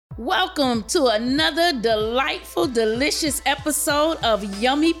Welcome to another delightful, delicious episode of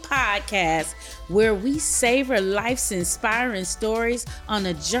Yummy Podcast, where we savor life's inspiring stories on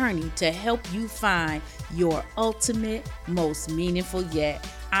a journey to help you find your ultimate, most meaningful yet.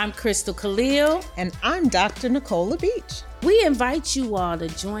 I'm Crystal Khalil. And I'm Dr. Nicola Beach. We invite you all to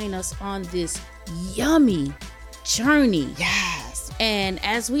join us on this yummy journey. Yes. And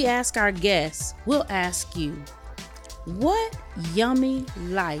as we ask our guests, we'll ask you, what yummy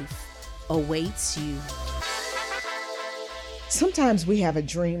life awaits you? Sometimes we have a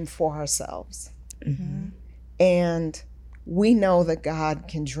dream for ourselves. Mm-hmm. And we know that God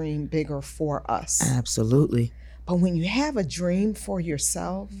can dream bigger for us. Absolutely. But when you have a dream for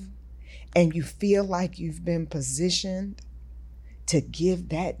yourself and you feel like you've been positioned to give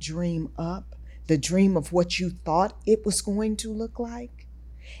that dream up, the dream of what you thought it was going to look like,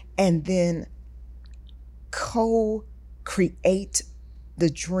 and then co-create the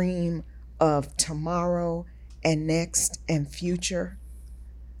dream of tomorrow and next and future,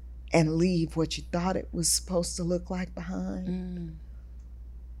 and leave what you thought it was supposed to look like behind.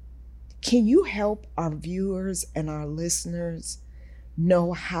 Can you help our viewers and our listeners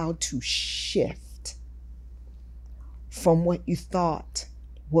know how to shift from what you thought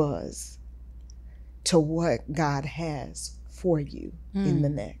was to what God has for you in the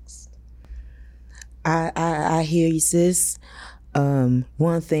next? I hear you, sis.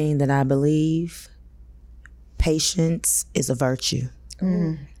 One thing that I believe, patience is a virtue.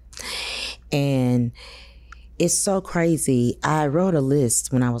 And it's so crazy. I wrote a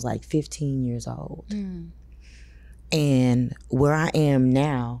list when I was like 15 years old. And where I am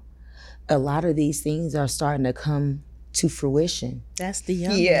now, a lot of these things are starting to come to fruition. That's the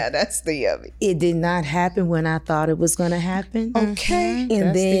yummy. Yeah, that's the yummy. It did not happen when I thought it was going to happen. Okay. And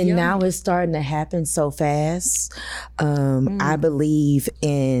That's then now it's starting to happen so fast. I believe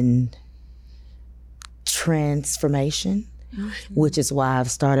in transformation, which is why I've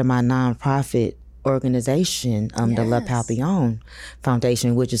started my nonprofit organization, the La Papillon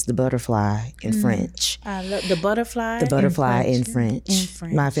Foundation, which is the butterfly in French. I love the butterfly. The butterfly in French. In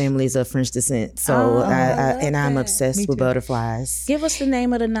French. My family is of French descent, so I'm that. obsessed with butterflies. Give us the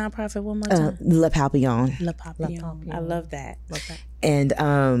name of the nonprofit one more time. La Papillon. La Papillon. I love that. And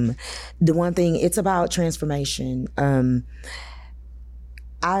the one thing, it's about transformation.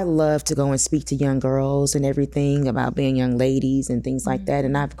 I love to go and speak to young girls and everything about being young ladies and things like that.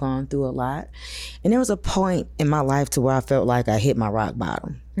 And I've gone through a lot. And there was a point in my life to where I felt like I hit my rock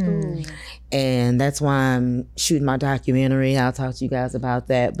bottom. And that's why I'm shooting my documentary. I'll talk to you guys about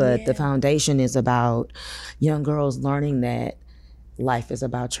that. But the foundation is about young girls learning that life is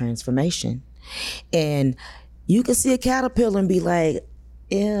about transformation. And you can see a caterpillar and be like,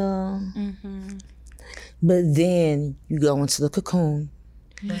 ew. But then you go into the cocoon.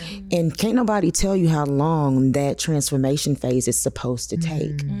 And can't nobody tell you how long that transformation phase is supposed to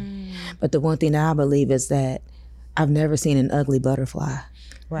take. But the one thing that I believe is that I've never seen an ugly butterfly.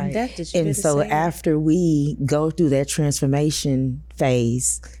 Right. And so after we go through that transformation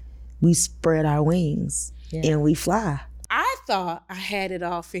phase, we spread our wings and we fly. I thought I had it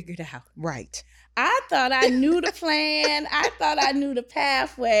all figured out. Right. I thought I knew the plan. I thought I knew the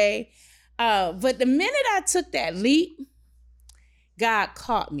pathway. But the minute I took that leap, God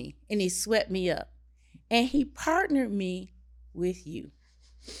caught me and he swept me up and he partnered me with you.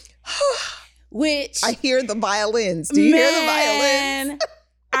 Which I hear the violins. Do you hear the violins?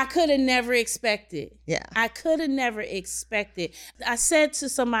 I could have never expected. Yeah. I could have never expected. I said to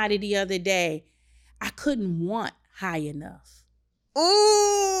somebody the other day, I couldn't want high enough.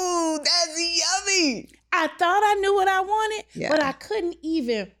 Ooh, that's yummy. I thought I knew what I wanted, Yeah. but I couldn't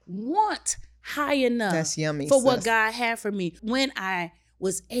even want high enough. That's yummy, for what sis. God had for me when I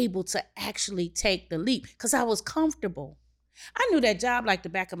was able to actually take the leap because I was comfortable. I knew that job like the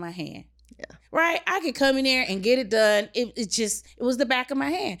back of my hand. Yeah. Right? I could come in there and get it done. It was the back of my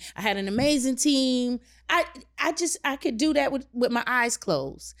hand. I had an amazing team. I could do that with my eyes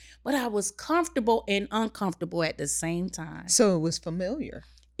closed. But I was comfortable and uncomfortable at the same time. So it was familiar.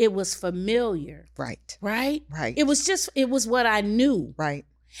 It was familiar. Right. Right? Right. It was what I knew. Right.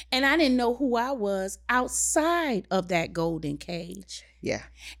 And I didn't know who I was outside of that golden cage. Yeah.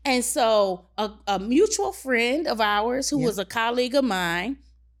 And so a mutual friend of ours who was a colleague of mine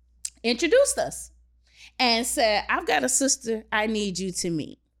introduced us and said, I've got a sister I need you to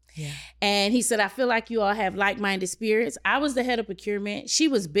meet. Yeah. And he said, I feel like you all have like-minded spirits. I was the head of procurement. She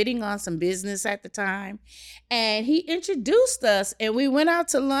was bidding on some business at the time. And he introduced us and we went out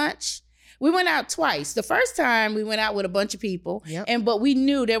to lunch. We went out twice. The first time we went out with a bunch of people, but we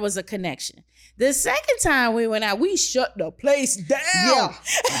knew there was a connection. The second time we went out, we shut the place down.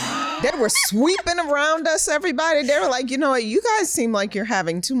 Yeah. They were sweeping around us, everybody. They were like, you know what? You guys seem like you're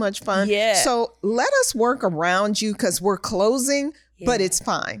having too much fun. Yeah. So let us work around you because we're closing, but it's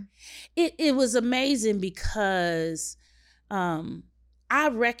fine. It was amazing because I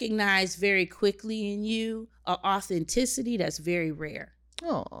recognized very quickly in you an authenticity that's very rare.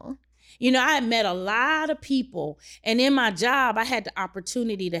 Oh. You know, I had met a lot of people, and in my job, I had the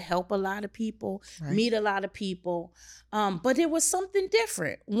opportunity to help a lot of people, meet a lot of people. But it was something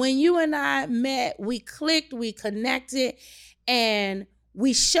different. When you and I met, we clicked, we connected, and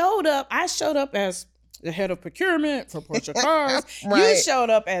we showed up. I showed up as the head of procurement for Porsche Cars. You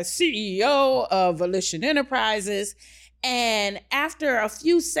showed up as CEO of Volition Enterprises. And after a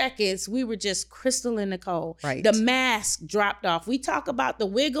few seconds, we were just crystal in the cold. Right. The mask dropped off. We talk about the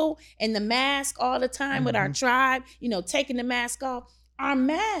wiggle and the mask all the time with our tribe, you know, taking the mask off. Our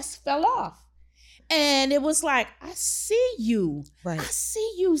mask fell off. And it was like, I see you. Right. I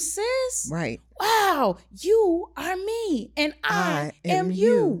see you, sis. Right. Wow, you are me. And I am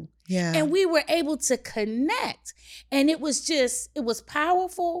you. Yeah. And we were able to connect. And it was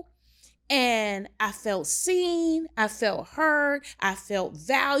powerful. And I felt seen, I felt heard, I felt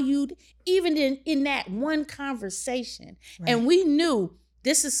valued, even in that one conversation. Right. And we knew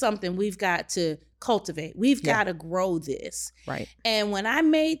this is something we've got to cultivate. We've got to grow this. Right. And when I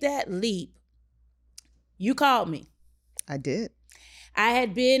made that leap, you called me. I did. I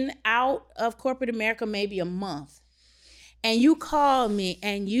had been out of corporate America maybe a month. And you called me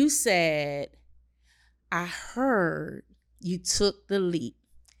and you said, I heard you took the leap.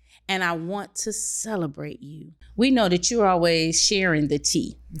 And I want to celebrate you. We know that you're always sharing the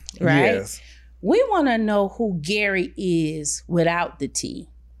tea, right? Yes. We want to know who Gary is without the tea.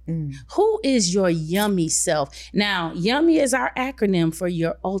 Who is your yummy self? Now, yummy is our acronym for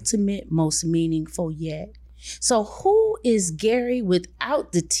your ultimate, most meaningful yet. So who is Gary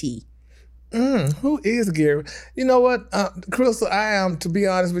without the tea? Who is Gary? You know what, Crystal, I am, to be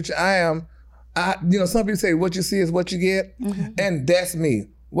honest with you, some people say what you see is what you get. And that's me.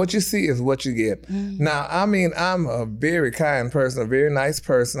 What you see is what you get. Now, I mean, I'm a very kind person, a very nice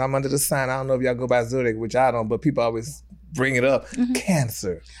person. I'm under the sign, I don't know if y'all go by Zodiac, which I don't, but people always bring it up.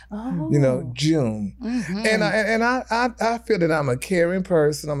 Cancer, June. And I feel that I'm a caring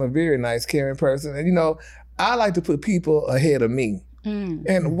person. I'm a very nice, caring person. And, I like to put people ahead of me.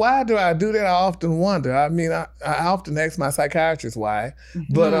 And why do I do that? I often wonder. I mean, I often ask my psychiatrist why,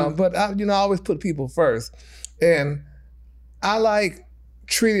 but I always put people first. And I like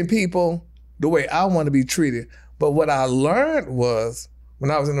treating people the way I want to be treated. But what I learned was when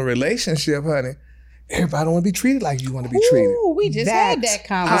I was in a relationship, honey, everybody don't want to be treated like you want to be treated. Ooh, we just had that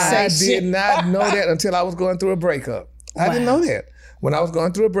conversation. I did not know that until I was going through a breakup. I didn't know that. When I was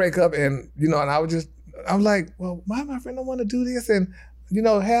going through a breakup and I'm like, well, why my friend don't want to do this and,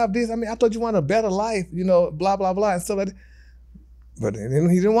 have this? I mean, I thought you want a better life, blah, blah, blah, and stuff like that. But then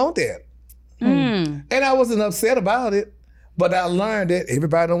he didn't want that. And I wasn't upset about it. But I learned that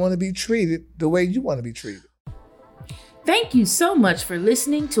everybody don't want to be treated the way you want to be treated. Thank you so much for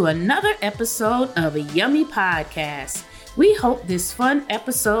listening to another episode of a Yummy Podcast. We hope this fun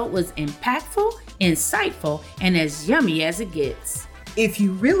episode was impactful, insightful, and as yummy as it gets. If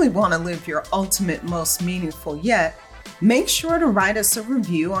you really want to live your ultimate, most meaningful yet, make sure to write us a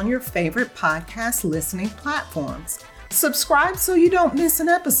review on your favorite podcast listening platforms. Subscribe so you don't miss an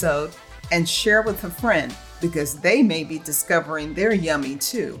episode, and share with a friend, because they may be discovering their yummy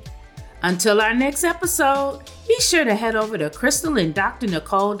too. Until our next episode, be sure to head over to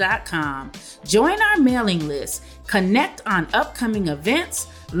crystalanddrnicole.com. Join our mailing list, connect on upcoming events,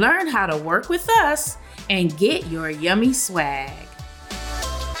 learn how to work with us, and get your yummy swag.